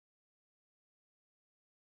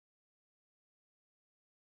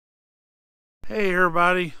Hey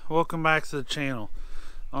everybody, welcome back to the channel.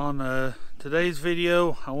 On today's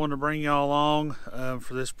video, I want to bring y'all along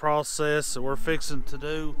for this process that we're fixing to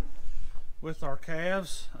do with our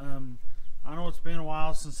calves. I know it's been a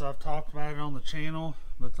while since I've talked about it on the channel,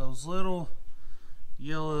 but those little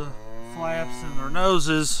yellow flaps in their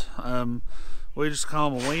noses, we just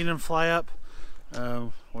call them a weaning flap.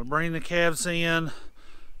 We bring the calves in,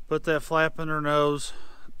 put that flap in their nose,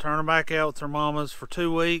 turn them back out with their mamas for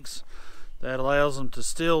 2 weeks. That allows them to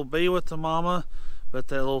still be with the mama, but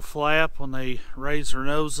that little flap, when they raise their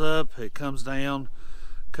nose up, it comes down,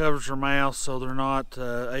 covers their mouth so they're not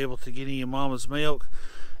able to get any of mama's milk.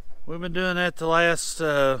 We've been doing that the last,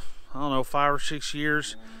 I don't know, 5 or 6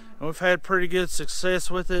 years, and we've had pretty good success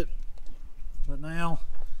with it. But now,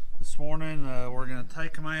 this morning, we're going to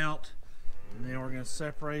take them out, and then we're going to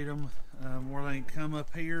separate them where they can come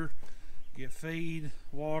up here, get feed,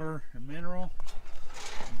 water, and mineral.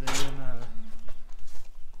 And then, of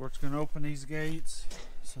course, going to open these gates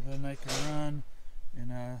so then they can run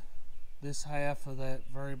in this half of that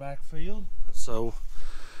very back field. So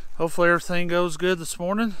hopefully everything goes good this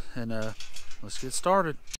morning, and let's get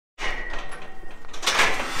started.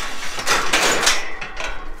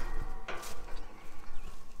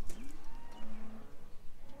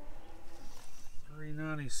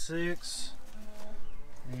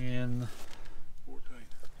 and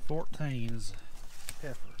 14 is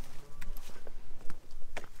heifer.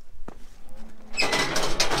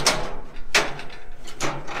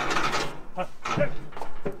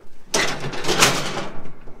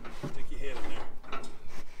 Stick your head in there.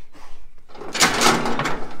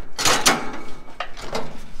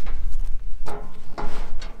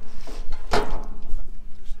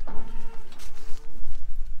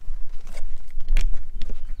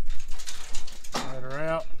 Let her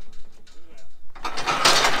out.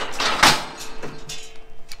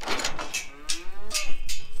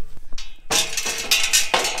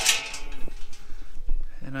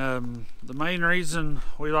 And the main reason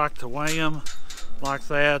we like to weigh them like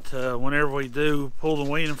that whenever we do pull the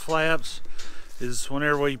weaning flaps is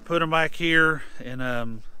whenever we put them back here, and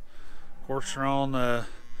of course they're on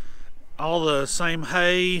all the same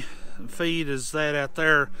hay and feed as that out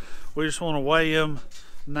there. We just want to weigh them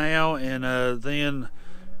now, and then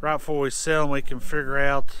right before we sell them we can figure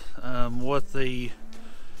out what the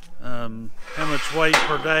how much weight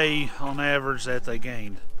per day on average that they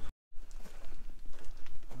gained.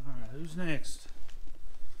 Alright, who's next?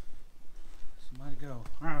 Somebody go.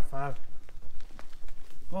 Alright, 5.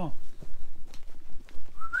 Go on.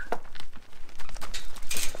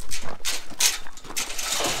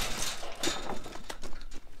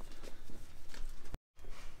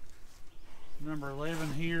 Number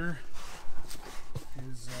 11 here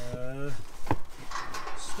is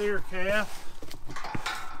steer calf.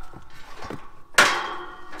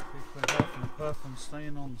 Pick that up and puff and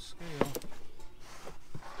stand on the scale.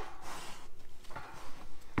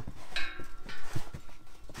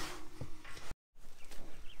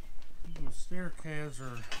 Steer calves are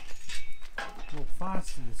a little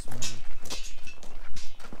feisty this morning.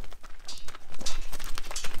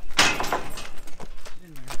 Get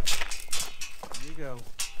in there. There you go.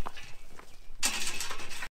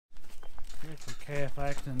 Here's the calf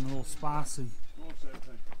acting a little spicy. What's that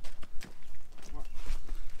thing?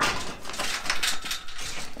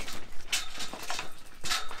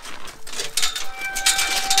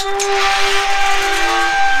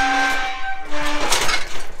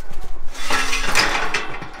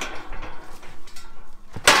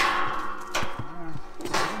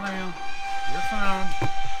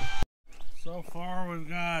 So far we've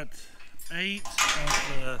got 8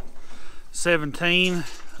 of the 17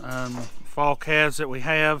 fall calves that we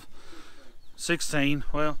have. 16,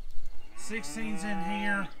 well, 16's in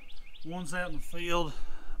here, 1's out in the field,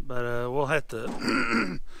 but we'll have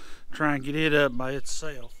to try and get it up by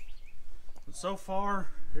itself. But so far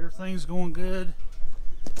everything's going good.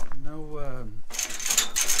 No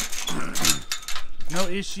no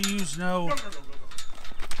issues,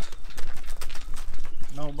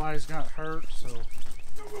 nobody's got hurt, so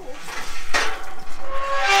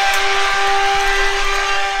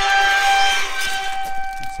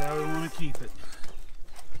that's how we want to keep it.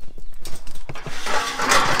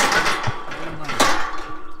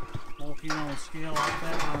 Walking on a scale like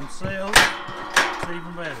that by themselves, it's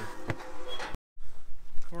even better.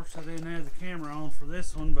 Of course, I didn't have the camera on for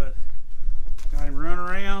this one, but got him run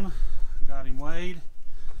around, got him weighed,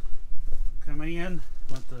 come in,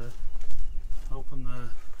 let the open the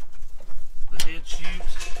head chute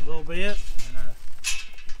a little bit, and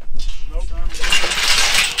nope.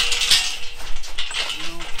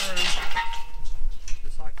 Through,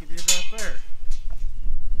 just like you did right there.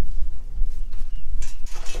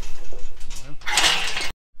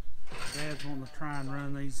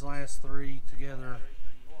 these last three together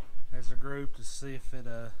as a group to see if it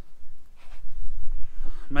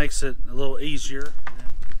makes it a little easier than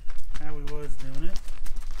how we was doing it.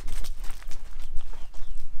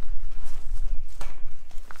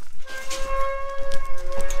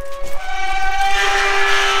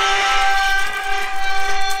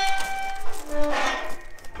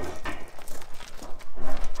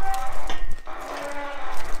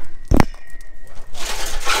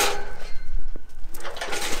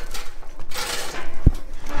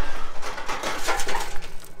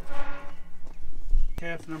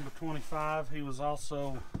 Calf number 25, he was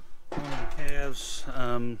also one of the calves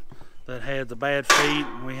that had the bad feet,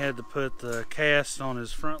 and we had to put the cast on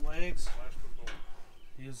his front legs.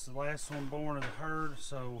 He was the last one born of the herd,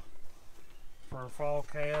 so for our fall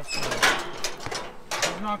calf,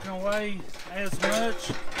 he's not going to weigh as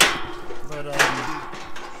much, but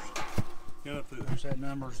there's that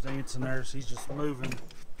numbers dancing there, so he's just moving.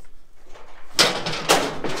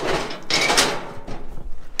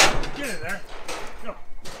 Get in there. Go.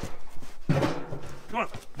 Come on.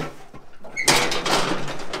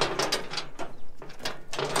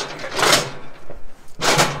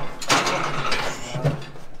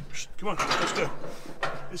 Come on, let's go.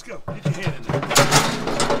 Let's go. Get your hand in there.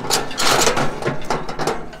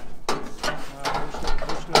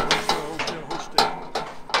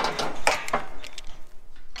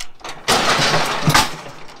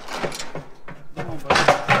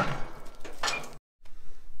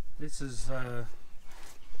 This is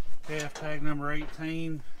calf tag number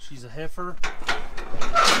 18. She's a heifer.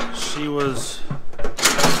 She was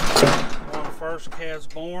one of the first calves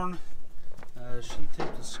born. She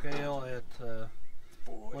tipped the scale at I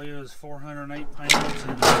believe it was 408 pounds,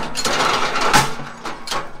 and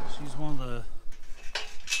she's one of the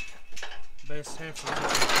best heifers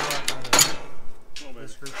that we've got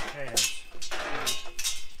this group of calves.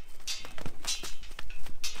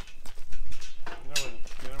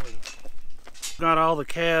 Got all the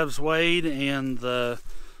calves weighed and the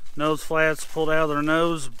nose flaps pulled out of their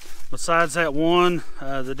nose. Besides that one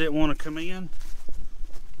that didn't want to come in.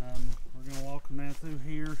 We're going to walk them down through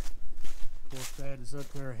here. Of course, Dad is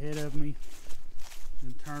up there ahead of me.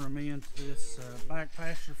 And turn them into this back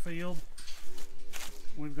pasture field.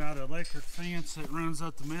 We've got an electric fence that runs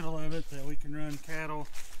up the middle of it that we can run cattle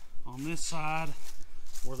on this side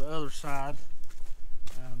or the other side,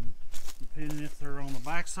 depending if they're on the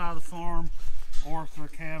back side of the farm or if they're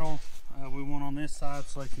cattle. We want on this side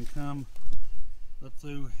so they can come up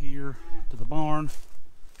through here to the barn.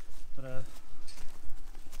 But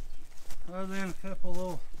other than a couple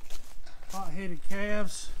little hot-headed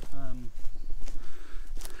calves,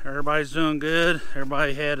 everybody's doing good.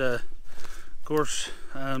 Everybody had of course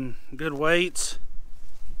good weights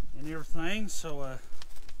and everything, so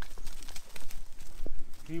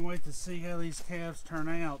can't wait to see how these calves turn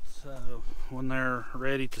out when they're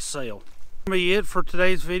ready to sell. That'll be it for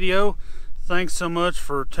today's video. Thanks so much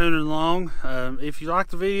for tuning along. If you like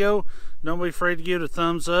the video, don't be afraid to give it a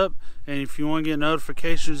thumbs up, and if you want to get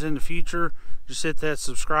notifications in the future, just hit that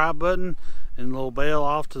subscribe button and the little bell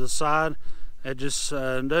off to the side. That just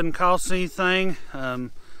doesn't cost anything. That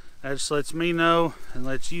just lets me know and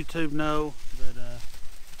lets YouTube know that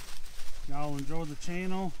y'all enjoy the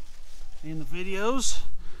channel and the videos.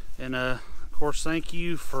 And of course, thank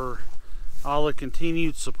you for all the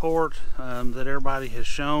continued support that everybody has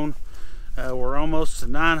shown. We're almost to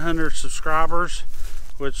 900 subscribers,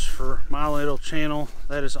 which for my little channel,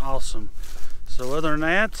 that is awesome. So other than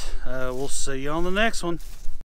that, we'll see you on the next one.